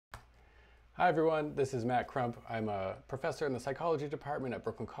Hi everyone, this is Matt Crump. I'm a professor in the psychology department at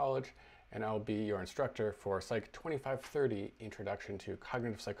Brooklyn College, and I'll be your instructor for Psych 2530 Introduction to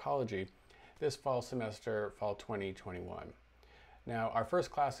Cognitive Psychology this fall semester, fall 2021. Now, our first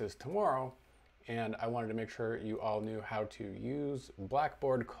class is tomorrow, and I wanted to make sure you all knew how to use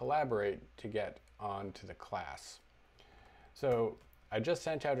Blackboard Collaborate to get onto the class. So I just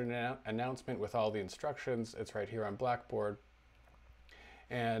sent out an announcement with all the instructions. It's right here on Blackboard.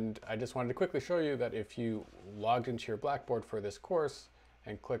 And I just wanted to quickly show you that if you logged into your Blackboard for this course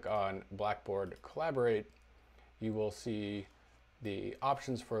and click on Blackboard Collaborate, you will see the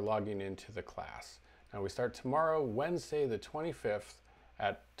options for logging into the class. Now we start tomorrow, Wednesday the 25th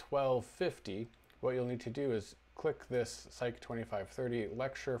at 12:50. What you'll need to do is click this Psych 2530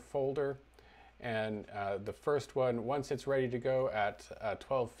 lecture folder, and the first one, once it's ready to go at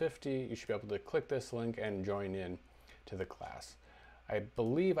 12:50, you should be able to click this link and join in to the class. I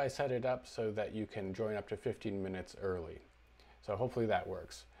believe I set it up so that you can join up to 15 minutes early. So hopefully that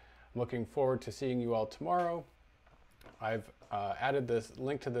works. I'm looking forward to seeing you all tomorrow. I've added this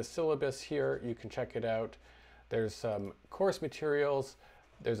link to the syllabus here. You can check it out. There's some course materials.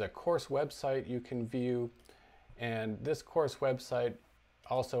 There's a course website you can view. And this course website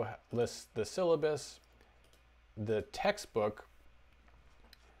also lists the syllabus, the textbook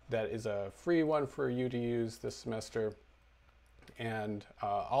that is a free one for you to use this semester, and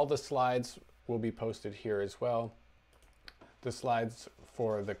all the slides will be posted here as well. The slides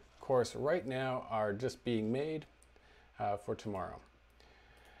for the course right now are just being made for tomorrow.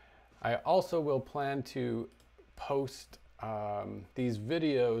 I also will plan to post these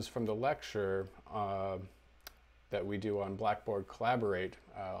videos from the lecture that we do on Blackboard Collaborate.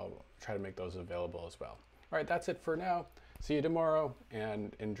 I'll try to make those available as well. All right, that's it for now. See you tomorrow,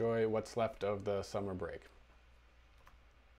 and enjoy what's left of the summer break.